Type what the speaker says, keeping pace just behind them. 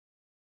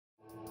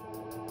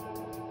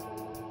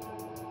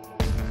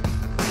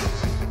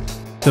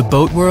The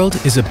boat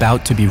world is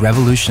about to be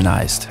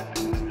revolutionized.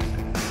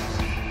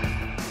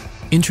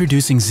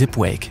 Introducing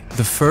Zipwake,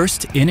 the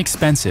first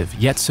inexpensive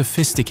yet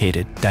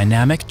sophisticated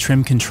dynamic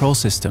trim control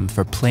system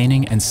for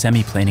planing and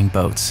semi-planing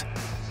boats.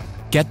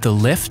 Get the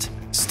lift,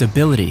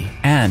 stability,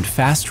 and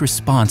fast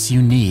response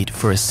you need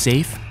for a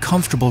safe,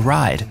 comfortable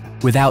ride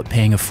without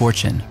paying a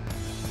fortune.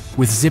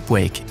 With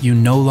Zipwake, you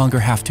no longer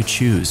have to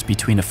choose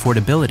between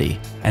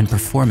affordability and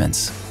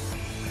performance.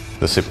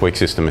 The Zipwake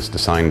system is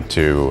designed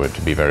to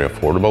be very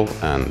affordable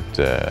and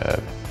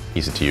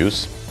easy to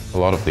use. A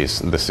lot of the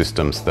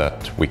systems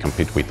that we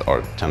compete with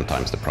are 10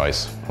 times the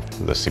price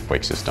of the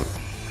Zipwake system.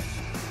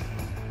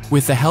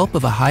 With the help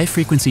of a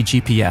high-frequency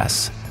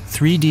GPS,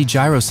 3D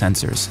gyro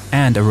sensors,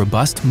 and a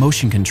robust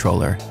motion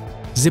controller,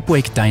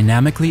 Zipwake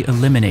dynamically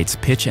eliminates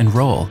pitch and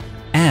roll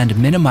and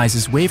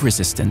minimizes wave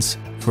resistance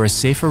for a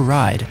safer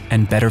ride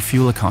and better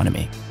fuel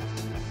economy.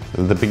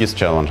 The biggest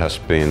challenge has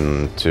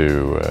been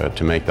to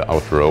make the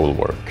outer roll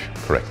work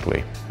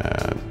correctly,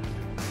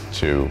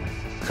 to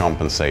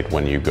compensate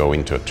when you go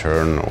into a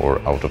turn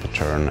or out of a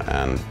turn,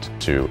 and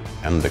to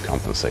end the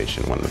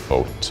compensation when the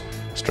boat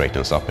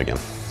straightens up again.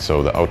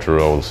 So the outer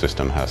roll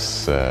system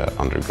has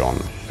undergone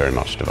very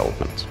much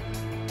development.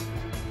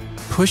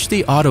 Push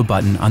the auto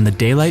button on the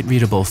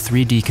daylight-readable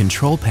 3D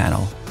control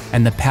panel,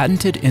 and the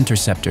patented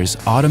interceptors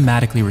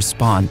automatically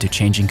respond to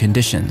changing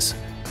conditions.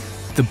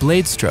 The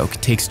blade stroke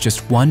takes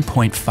just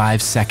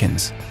 1.5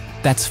 seconds.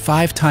 That's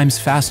 5 times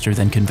faster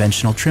than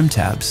conventional trim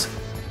tabs.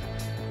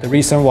 The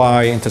reason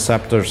why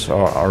interceptors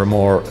are a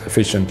more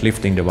efficient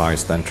lifting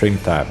device than trim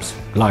tabs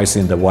lies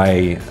in the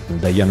way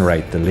they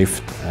generate the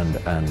lift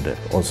and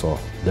also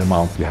the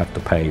amount you have to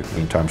pay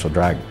in terms of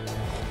drag.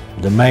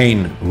 The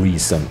main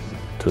reason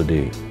to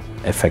the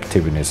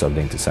effectiveness of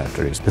the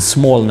interceptor is the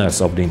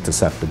smallness of the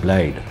interceptor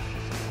blade.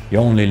 You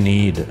only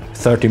need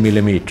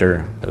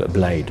 30mm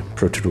blade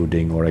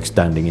protruding or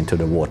extending into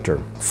the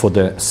water for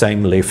the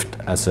same lift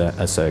as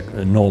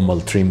a normal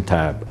trim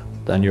tab.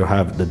 Then you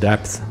have the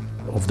depth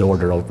of the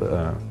order of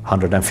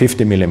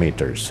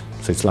 150mm,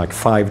 so it's like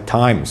 5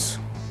 times,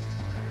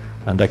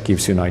 and that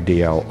gives you an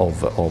idea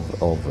of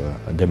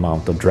the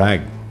amount of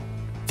drag.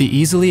 The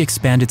easily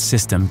expanded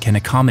system can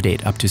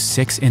accommodate up to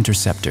 6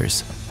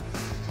 interceptors.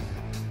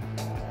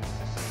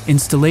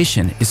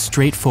 Installation is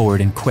straightforward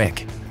and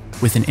quick,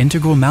 with an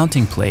integral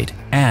mounting plate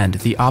and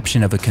the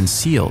option of a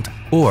concealed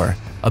or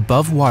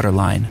above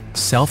waterline,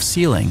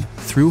 self-sealing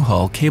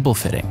through-hull cable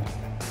fitting.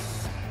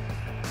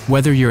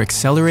 Whether you're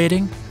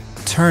accelerating,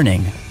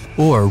 turning,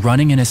 or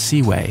running in a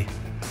seaway,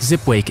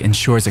 Zipwake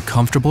ensures a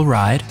comfortable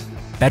ride,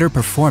 better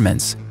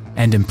performance,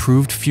 and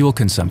improved fuel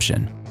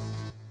consumption,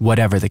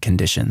 whatever the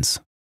conditions.